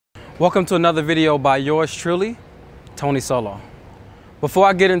Welcome to another video by yours truly, Tony Solo. Before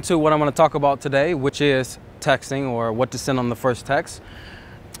I get into what I'm going to talk about today, which is texting or what to send on the first text,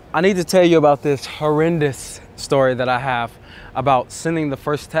 I need to tell you about this horrendous story that I have about sending the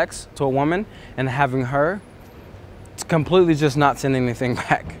first text to a woman and having her completely just not send anything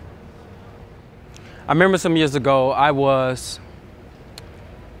back. I remember some years ago, I was,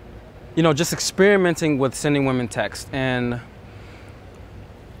 just experimenting with sending women texts, and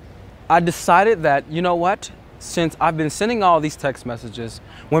I decided that, since I've been sending all these text messages,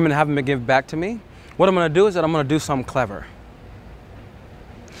 women haven't been giving back to me, what I'm going to do is that I'm going to do something clever.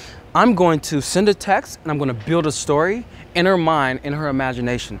 I'm going to send a text and I'm going to build a story in her mind, in her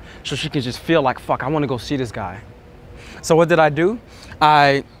imagination, so she can just feel like, fuck, I want to go see this guy. So what did I do?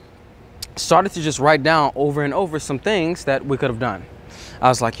 I started to just write down over and over some things that we could have done. I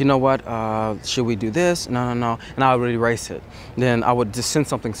was like, should we do this? No. And I would erase it. Then I would just send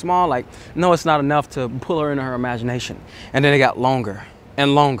something small, like, no, it's not enough, to pull her into her imagination. And then it got longer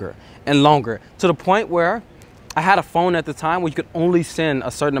and longer and longer, to the point where I had a phone at the time where you could only send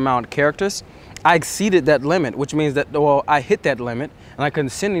a certain amount of characters. I exceeded that limit, which means that, well, I hit that limit and I couldn't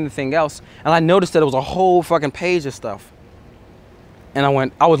send anything else. And I noticed that it was a whole fucking page of stuff. And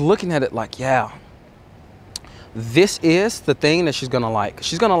I was looking at it like, yeah, this is the thing that she's gonna like.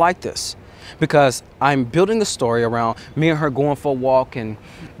 She's gonna like this because I'm building a story around me and her going for a walk and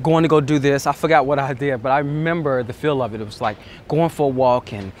going to go do this. I forgot what I did, but I remember the feel of it. It was like going for a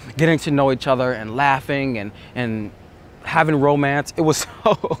walk and getting to know each other and laughing and having romance. It was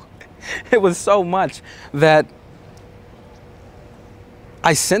it was so much that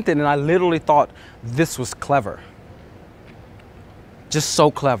I sent it, and I literally thought this was clever. Just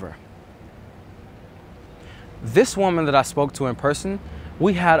so clever. This woman that I spoke to in person,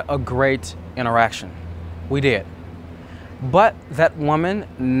 we had a great interaction. We did. But that woman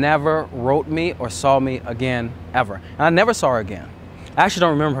never wrote me or saw me again, ever. And I never saw her again. I actually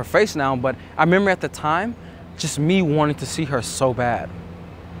don't remember her face now, but I remember at the time, just me wanting to see her so bad.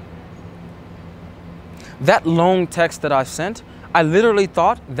 That long text that I sent, I literally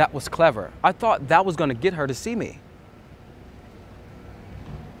thought that was clever. I thought that was going to get her to see me.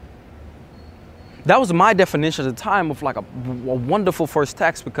 That was my definition at the time of like a wonderful first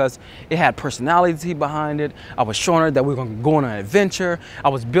text, because it had personality behind it. I was showing her that we were going to go on an adventure. I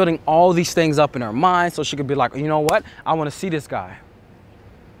was building all these things up in her mind so she could be like, you know what? I want to see this guy.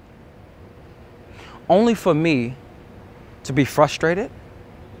 Only for me to be frustrated,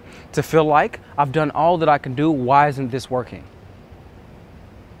 to feel like I've done all that I can do. Why isn't this working?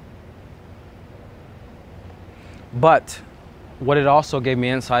 But what it also gave me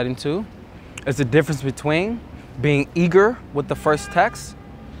insight into is the difference between being eager with the first text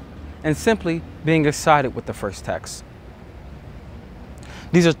and simply being excited with the first text.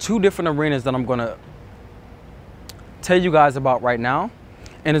 These are two different arenas that I'm going to tell you guys about right now,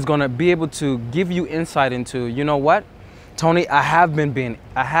 and it's going to be able to give you insight into, you know what, Tony, I have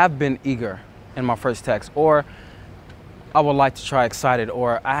been eager in my first text, or I would like to try excited,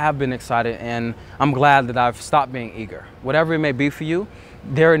 or I have been excited and I'm glad that I've stopped being eager. Whatever it may be for you,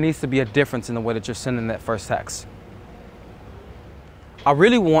 there needs to be a difference in the way that you're sending that first text. I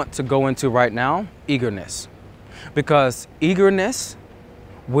really want to go into right now eagerness, because eagerness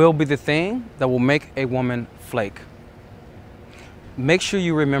will be the thing that will make a woman flake. Make sure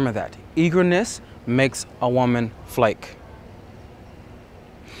you remember that. Eagerness makes a woman flake.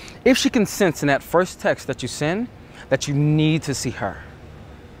 If she can sense in that first text that you send that you need to see her,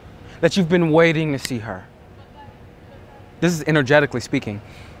 that you've been waiting to see her, this is energetically speaking,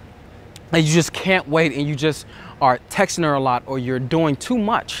 and you just can't wait, and you just are texting her a lot, or you're doing too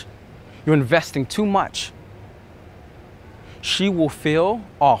much, you're investing too much, she will feel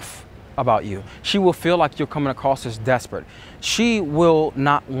off about you. She will feel like you're coming across as desperate. She will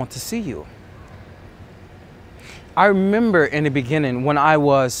not want to see you. I remember in the beginning when I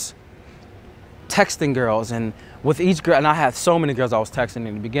was texting girls, and with each girl, and I had so many girls I was texting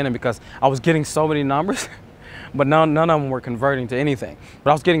in the beginning because I was getting so many numbers, but none of them were converting to anything.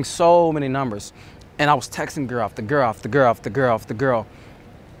 But I was getting so many numbers, and I was texting girl after girl after girl after girl after girl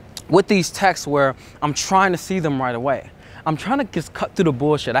with these texts where I'm trying to see them right away. I'm trying to just cut through the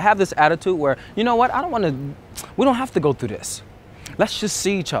bullshit. I have this attitude where, you know what, we don't have to go through this. Let's just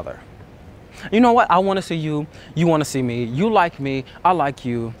see each other. You know what, I want to see you, you want to see me, you like me, I like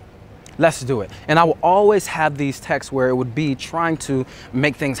you. Let's do it. And I will always have these texts where it would be trying to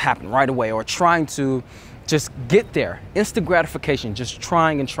make things happen right away, or trying to just get there. Instant gratification, just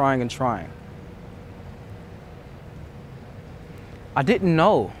trying and trying and trying. I didn't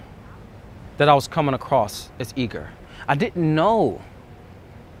know that I was coming across as eager. I didn't know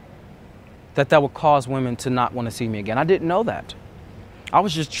that would cause women to not want to see me again. I didn't know that. I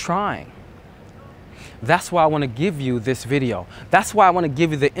was just trying. That's why I want to give you this video. That's why I want to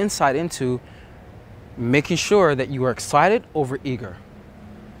give you the insight into making sure that you are excited over eager.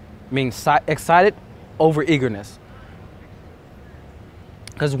 Meaning excited over eagerness.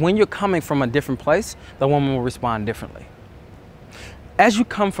 Because when you're coming from a different place, the woman will respond differently. As you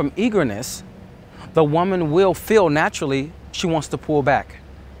come from eagerness, the woman will feel naturally she wants to pull back.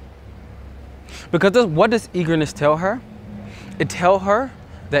 Because what does eagerness tell her? It tells her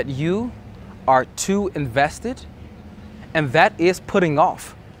that you are too invested, and that is putting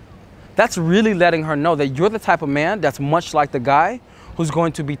off. That's really letting her know that you're the type of man that's much like the guy who's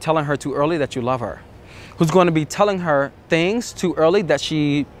going to be telling her too early that you love her, who's going to be telling her things too early that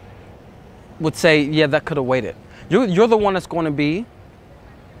she would say, yeah, that could have waited. You're the one that's going to be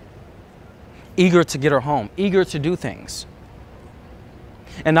eager to get her home, eager to do things,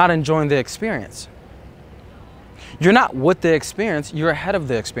 and not enjoying the experience. You're not with the experience, you're ahead of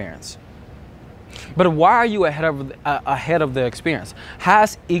the experience. But why are you ahead of the experience?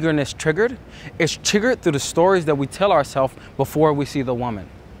 Has eagerness triggered? It's triggered through the stories that we tell ourselves before we see the woman.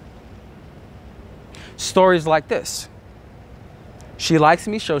 Stories like this. She likes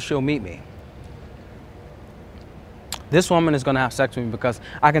me, so she'll meet me. This woman is going to have sex with me because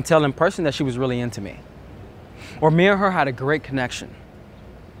I can tell in person that she was really into me. Or me and her had a great connection.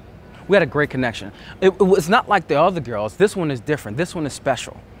 We had a great connection. It was not like the other girls. This one is different. This one is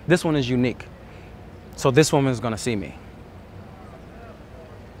special. This one is unique. So this woman is going to see me.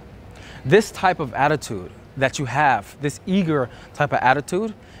 This type of attitude that you have, this eager type of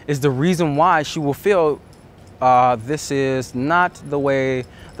attitude, is the reason why she will feel this is not the way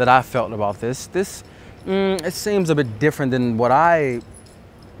that I felt about this. It seems a bit different than what I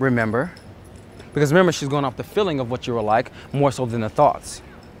remember. Because remember, she's going off the feeling of what you were like more so than the thoughts.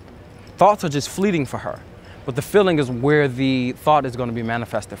 Thoughts are just fleeting for her, but the feeling is where the thought is going to be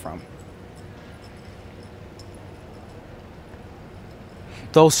manifested from.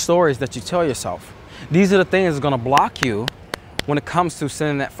 Those stories that you tell yourself, these are the things that are going to block you when it comes to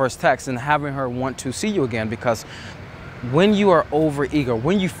sending that first text and having her want to see you again. Because when you are over eager,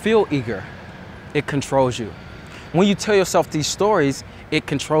 when you feel eager, it controls you. When you tell yourself these stories, it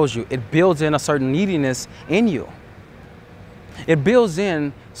controls you. It builds in a certain neediness in you. It builds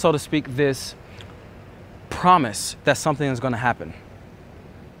in, so to speak, this promise that something is going to happen.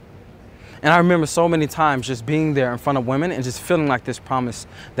 And I remember so many times just being there in front of women and just feeling like this promise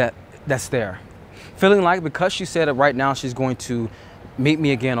that's there. Feeling like because she said it right now, she's going to meet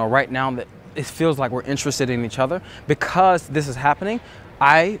me again, or right now that it feels like we're interested in each other. Because this is happening,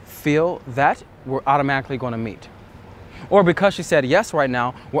 I feel that we're automatically going to meet. Or because she said yes right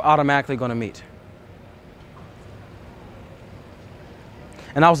now, we're automatically going to meet.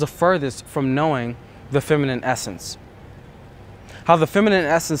 And I was the furthest from knowing the feminine essence. How the feminine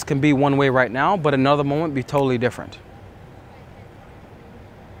essence can be one way right now, but another moment be totally different.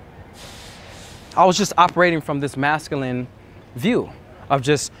 I was just operating from this masculine view of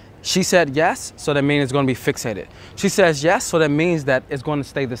just, she said yes, so that means it's going to be fixated. She says yes, so that means that it's going to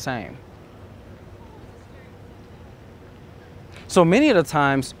stay the same. So many of the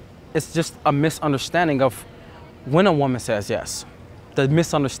times, it's just a misunderstanding of when a woman says yes. The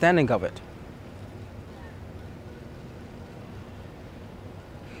misunderstanding of it.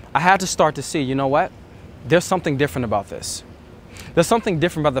 I had to start to see, you know what? There's something different about this. There's something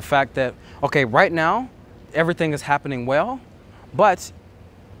different about the fact that, okay, right now, everything is happening well, but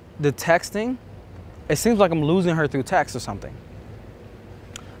the texting, it seems like I'm losing her through text or something.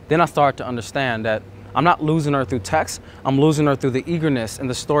 Then I started to understand that I'm not losing her through text, I'm losing her through the eagerness and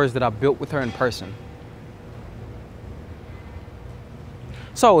the stories that I built with her in person.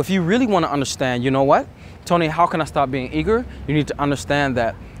 So if you really want to understand, you know what, Tony, how can I stop being eager? You need to understand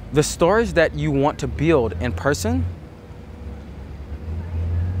that the stories that you want to build in person,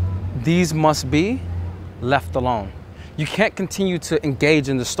 these must be left alone. You can't continue to engage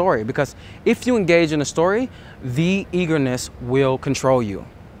in the story, because if you engage in the story, the eagerness will control you.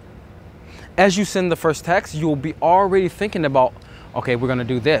 As you send the first text, you'll be already thinking about, okay, we're going to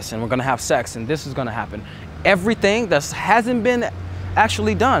do this and we're going to have sex and this is going to happen. Everything that hasn't been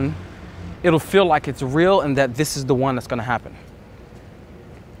actually done, it'll feel like it's real and that this is the one that's going to happen.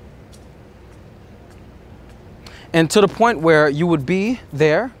 And to the point where you would be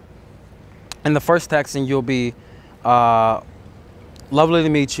there in the first text and you'll be, lovely to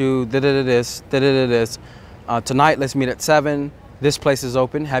meet you, this, tonight let's meet at 7, this place is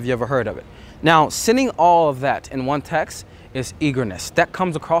open, have you ever heard of it? Now, sending all of that in one text is eagerness. That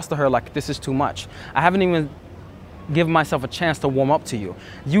comes across to her like this is too much. I haven't even given myself a chance to warm up to you.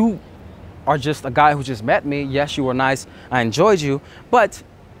 You are just a guy who just met me. Yes, you were nice. I enjoyed you. But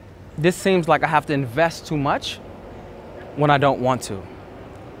this seems like I have to invest too much when I don't want to.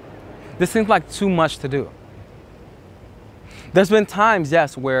 This seems like too much to do. There's been times,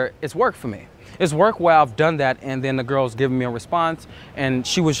 yes, where it's worked for me. It's worked where I've done that and then the girl's giving me a response and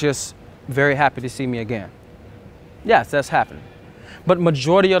she was just very happy to see me again. Yes, that's happened. But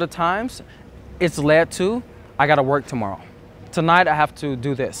majority of the times, it's led to, I gotta work tomorrow. Tonight I have to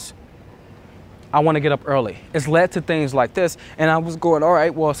do this. I wanna get up early. It's led to things like this and I was going, all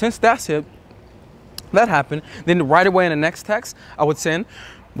right, well, since that happened, then right away in the next text, I would send,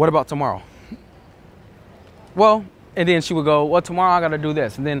 what about tomorrow? Well, and then she would go, well, tomorrow I gotta do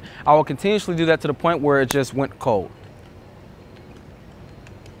this. And then I will continuously do that to the point where it just went cold.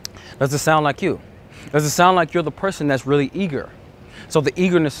 Does it sound like you? Does it sound like you're the person that's really eager? So the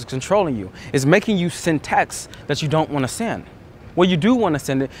eagerness is controlling you. It's making you send texts that you don't want to send. Well, you do want to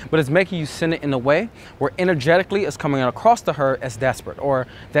send it, but it's making you send it in a way where energetically it's coming across to her as desperate or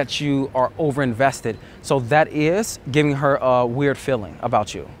that you are over-invested. So that is giving her a weird feeling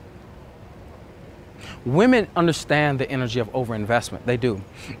about you. Women understand the energy of overinvestment. They do.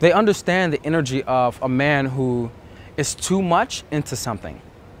 They understand the energy of a man who is too much into something.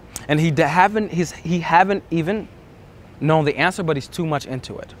 And he haven't even known the answer, but he's too much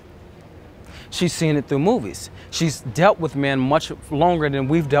into it. She's seen it through movies. She's dealt with men much longer than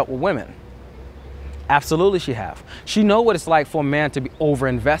we've dealt with women. Absolutely she have. She knows what it's like for a man to be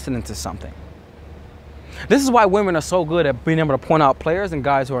overinvested into something. This is why women are so good at being able to point out players and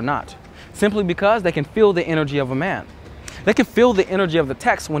guys who are not. Simply because they can feel the energy of a man. They can feel the energy of the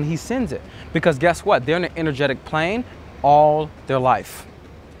text when he sends it. Because guess what? They're in an energetic plane all their life.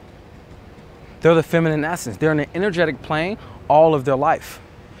 They're the feminine essence. They're in an energetic plane all of their life.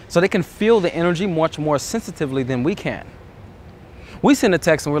 So they can feel the energy much more sensitively than we can. We send a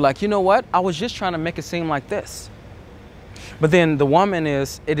text and we're like, you know what? I was just trying to make it seem like this. But then the woman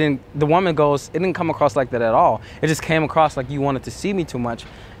goes, it didn't come across like that at all. It just came across like you wanted to see me too much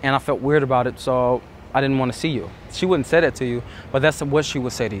and I felt weird about it, so I didn't want to see you. She wouldn't say that to you, but that's what she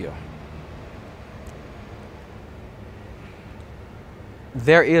would say to you.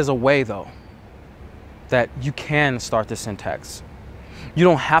 There is a way though that you can start to send texts. You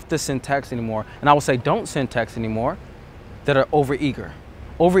don't have to send texts anymore. And I would say don't send texts anymore that are overeager.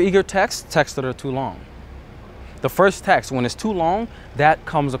 Overeager texts that are too long. The first text, when it's too long, that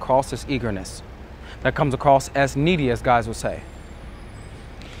comes across as eagerness. That comes across as needy, as guys would say.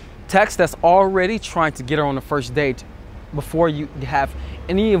 Text that's already trying to get her on the first date before you have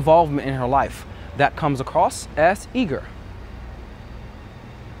any involvement in her life, that comes across as eager.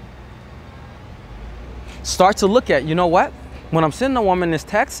 Start to look at, you know what? When I'm sending a woman this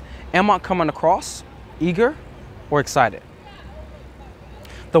text, am I coming across eager or excited?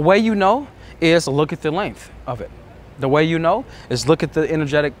 The way you know is look at the length of it. The way you know is look at the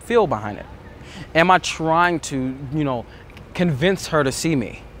energetic feel behind it. Am I trying to, convince her to see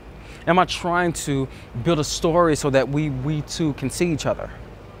me? Am I trying to build a story so that we two can see each other?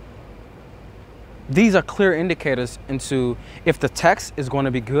 These are clear indicators into if the text is going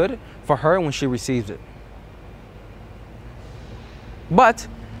to be good for her when she receives it. But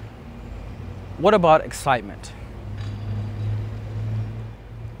what about excitement?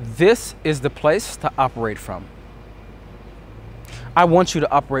 This is the place to operate from. I want you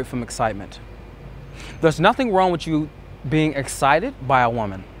to operate from excitement. There's nothing wrong with you being excited by a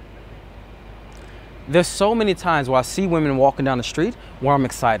woman. There's so many times where I see women walking down the street where I'm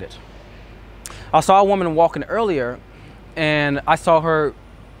excited. I saw a woman walking earlier and I saw her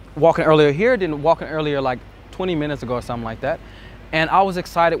walking earlier here, then walking earlier like 20 minutes ago or something like that. And I was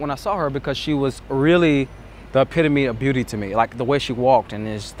excited when I saw her because she was really the epitome of beauty to me. Like the way she walked and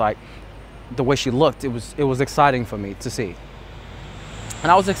it's like the way she looked, it was exciting for me to see.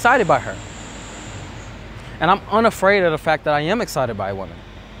 And I was excited by her. And I'm unafraid of the fact that I am excited by a woman.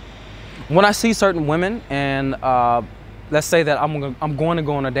 When I see certain women and let's say that I'm going to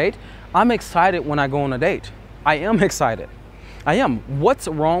go on a date, I'm excited when I go on a date. I am excited. I am. What's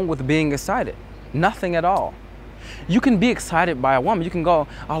wrong with being excited? Nothing at all. You can be excited by a woman. You can go,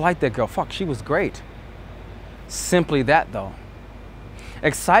 I like that girl. Fuck, she was great. Simply that though.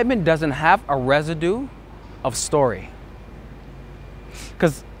 Excitement doesn't have a residue of story.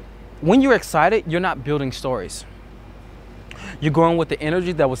 Because when you're excited, you're not building stories. You're going with the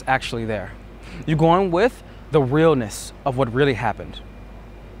energy that was actually there. You're going with the realness of what really happened.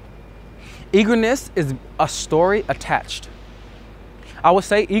 Eagerness is a story attached. I would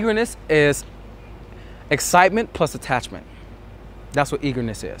say eagerness is excitement plus attachment. That's what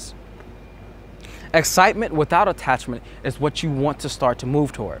eagerness is. Excitement without attachment is what you want to start to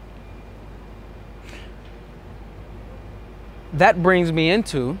move toward. that brings me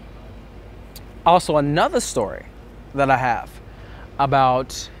into also another story that I have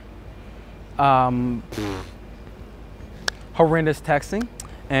about horrendous texting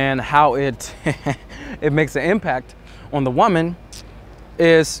and how it it makes an impact on the woman.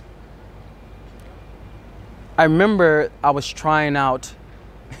 Is I remember I was trying out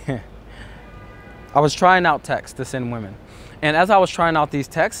texts to send women, and as I was trying out these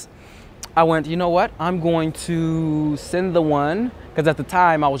texts, I went, you know what, I'm going to send the one, because at the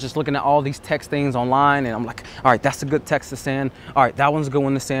time I was just looking at all these text things online, and I'm like, all right, that's a good text to send. All right, that one's a good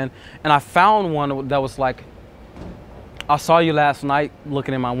one to send. And I found one that was like, I saw you last night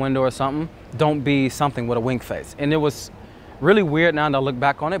looking in my window or something. Don't be something with a wink face. And it was really weird now that I look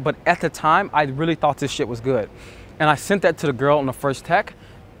back on it, but at the time I really thought this shit was good. And I sent that to the girl on the first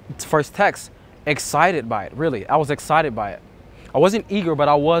text, excited by it, really. I was excited by it. I wasn't eager, but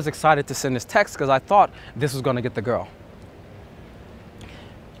I was excited to send this text because I thought this was gonna get the girl.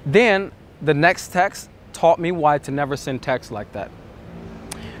 Then the next text taught me why to never send texts like that.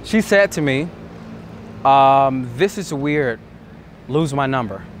 She said to me, this is weird, lose my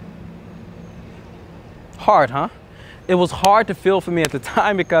number. Hard, huh? It was hard to feel for me at the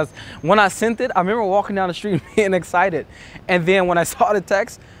time because when I sent it, I remember walking down the street being excited. And then when I saw the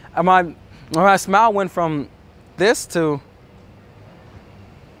text, my smile went from this to,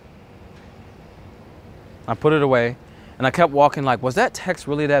 I put it away and I kept walking like, was that text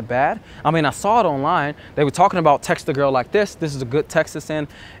really that bad? I mean, I saw it online. They were talking about text a girl like this. This is a good text to send.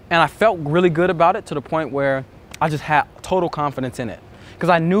 And I felt really good about it to the point where I just had total confidence in it. Because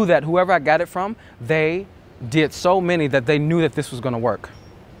I knew that whoever I got it from, they did so many that they knew that this was gonna work.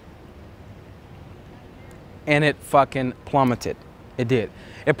 And it fucking plummeted. It did.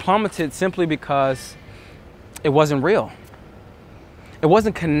 It plummeted simply because it wasn't real. It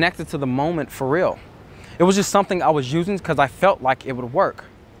wasn't connected to the moment for real. It was just something I was using because I felt like it would work.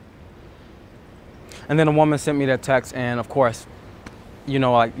 And then a woman sent me that text, and of course, you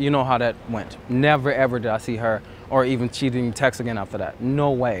know how that went. Never ever did I see her or even cheating text again after that.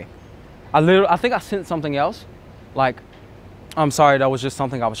 No way. I think I sent something else, like, I'm sorry, that was just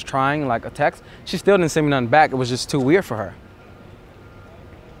something I was trying, like a text. She still didn't send me nothing back. It was just too weird for her.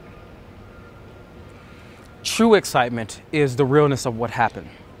 True excitement is the realness of what happened.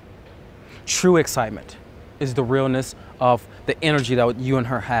 True excitement is the realness of the energy that you and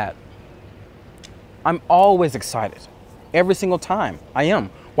her had. I'm always excited. Every single time, I am.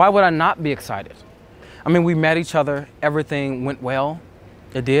 Why would I not be excited? I mean, we met each other, everything went well.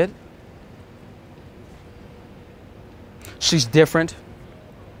 It did. She's different.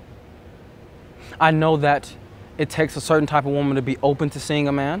 I know that it takes a certain type of woman to be open to seeing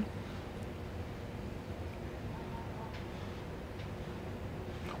a man.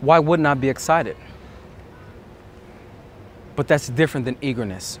 Why wouldn't I be excited? But that's different than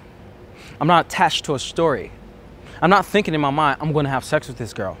eagerness. I'm not attached to a story. I'm not thinking in my mind, I'm gonna have sex with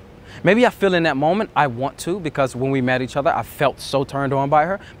this girl. Maybe I feel in that moment I want to, because when we met each other, I felt so turned on by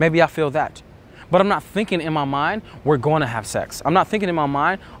her. Maybe I feel that. But I'm not thinking in my mind, we're gonna have sex. I'm not thinking in my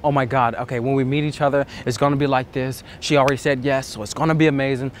mind, oh my God, okay, when we meet each other, it's gonna be like this. She already said yes, so it's gonna be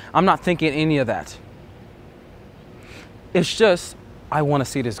amazing. I'm not thinking any of that. It's just, I wanna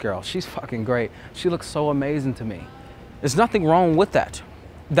see this girl. She's fucking great. She looks so amazing to me. There's nothing wrong with that.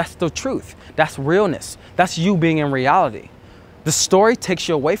 That's the truth. That's realness. That's you being in reality. The story takes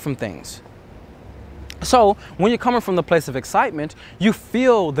you away from things. So when you're coming from the place of excitement, you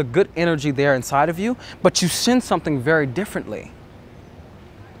feel the good energy there inside of you, but you send something very differently.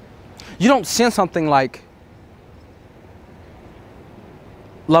 You don't send something like,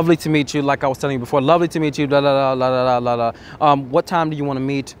 lovely to meet you, like I was telling you before, lovely to meet you, la la la la la la la. What time do you want to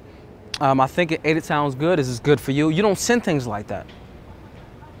meet? I think at 8 it sounds good. Is this good for you? You don't send things like that.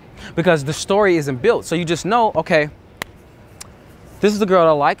 Because the story isn't built. So you just know, okay, this is the girl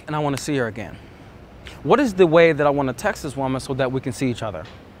I like and I want to see her again. What is the way that I want to text this woman so that we can see each other?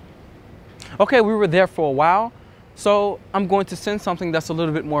 Okay, we were there for a while, so I'm going to send something that's a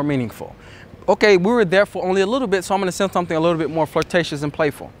little bit more meaningful. Okay, we were there for only a little bit, so I'm going to send something a little bit more flirtatious and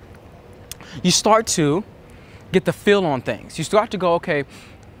playful. You start to get the feel on things. You start to go, okay,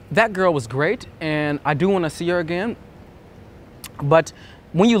 that girl was great and I do want to see her again. But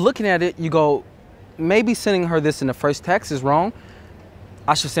when you're looking at it, you go, maybe sending her this in the first text is wrong.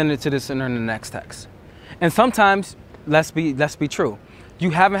 I should send it to this in the next text. And sometimes, let's be true,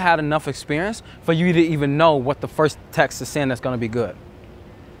 you haven't had enough experience for you to even know what the first text to send that's going to be good.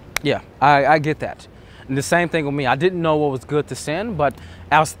 Yeah, I get that. And the same thing with me. I didn't know what was good to send, but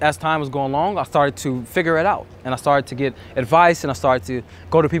as time was going along, I started to figure it out. And I started to get advice, and I started to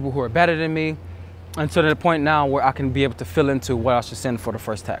go to people who are better than me. And to the point now where I can be able to fill into what I should send for the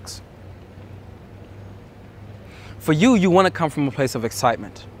first text. For you, you want to come from a place of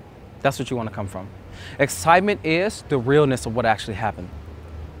excitement. That's what you want to come from. Excitement is the realness of what actually happened.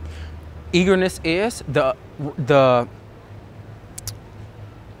 Eagerness is the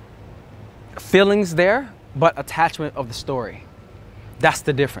feelings there, but attachment of the story. That's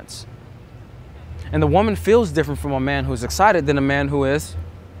the difference. And the woman feels different from a man who's excited than a man who is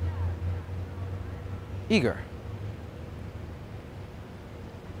eager.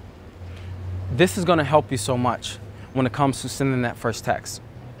 This is going to help you so much when it comes to sending that first text.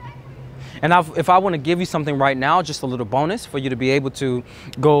 And if I want to give you something right now, just a little bonus for you to be able to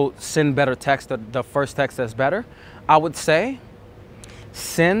go send better text, the first text that's better, I would say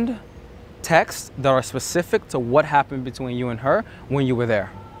send texts that are specific to what happened between you and her when you were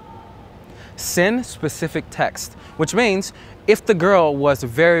there. Send specific text, which means if the girl was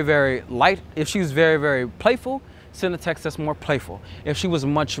very, very light, if she was very, very playful, send a text that's more playful. If she was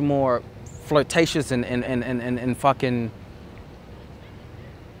much more flirtatious and fucking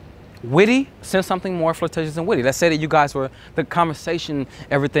witty, send something more flirtatious and witty. Let's say that you guys were, the conversation,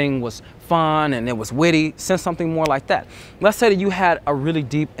 everything was fun and it was witty, send something more like that. Let's say that you had a really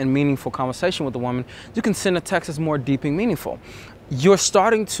deep and meaningful conversation with a woman, you can send a text that's more deep and meaningful. You're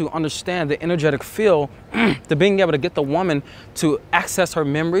starting to understand the energetic feel to being able to get the woman to access her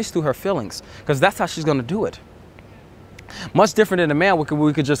memories through her feelings, because that's how she's going to do it. Much different than a man,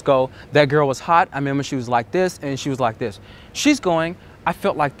 we could just go, that girl was hot, I remember she was like this and she was like this. She's going, I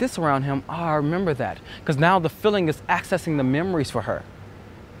felt like this around him, oh, I remember that. Because now the feeling is accessing the memories for her.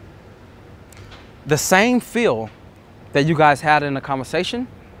 The same feel that you guys had in a conversation,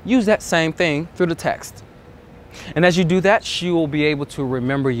 use that same thing through the text. And as you do that, she will be able to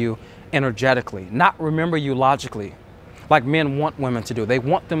remember you energetically, not remember you logically, like men want women to do. They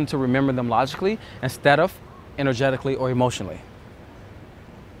want them to remember them logically instead of energetically or emotionally.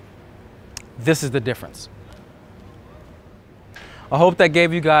 This is the difference. I hope that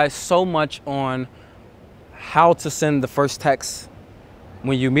gave you guys so much on how to send the first text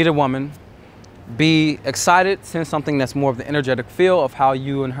when you meet a woman. Be excited, send something that's more of the energetic feel of how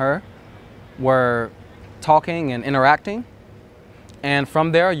you and her were talking and interacting. And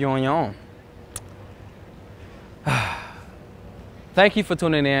from there, you're on your own. Thank you for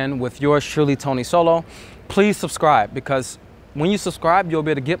tuning in with yours truly, Tony Solo. Please subscribe, because when you subscribe, you'll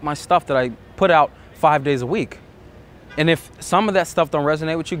be able to get my stuff that I put out 5 days a week. And if some of that stuff don't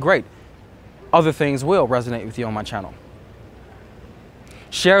resonate with you, great. Other things will resonate with you on my channel.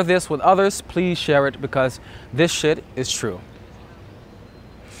 Share this with others. Please share it, because this shit is true.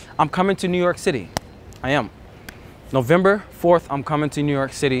 I'm coming to New York City. I am. November 4th, I'm coming to New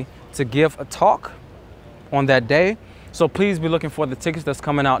York City to give a talk on that day. So please be looking for the tickets that's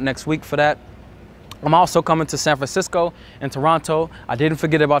coming out next week for that. I'm also coming to San Francisco and Toronto. I didn't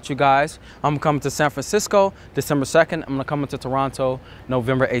forget about you guys. I'm coming to San Francisco December 2nd. I'm gonna come into Toronto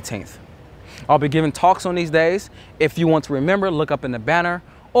November 18th. I'll be giving talks on these days. If you want to remember, look up in the banner.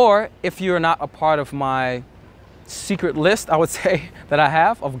 Or if you're not a part of my secret list, I would say, that I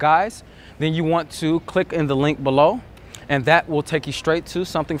have of guys, then you want to click in the link below, and that will take you straight to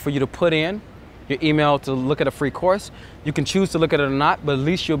something for you to put in your email to look at a free course. You can choose to look at it or not, but at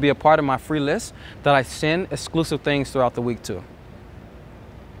least you'll be a part of my free list that I send exclusive things throughout the week to.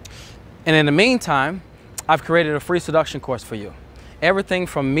 And in the meantime, I've created a free seduction course for you. Everything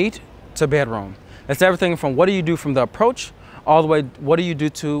from meet to bedroom. It's everything from what do you do from the approach, all the way what do you do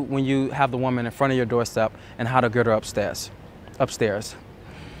to when you have the woman in front of your doorstep, and how to get her upstairs.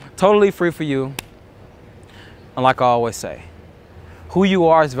 Totally free for you. And like I always say, who you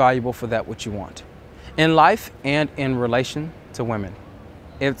are is valuable for that what you want in life and in relation to women.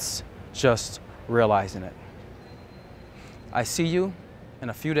 It's just realizing it. I see you in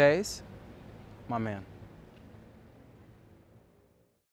a few days, my man.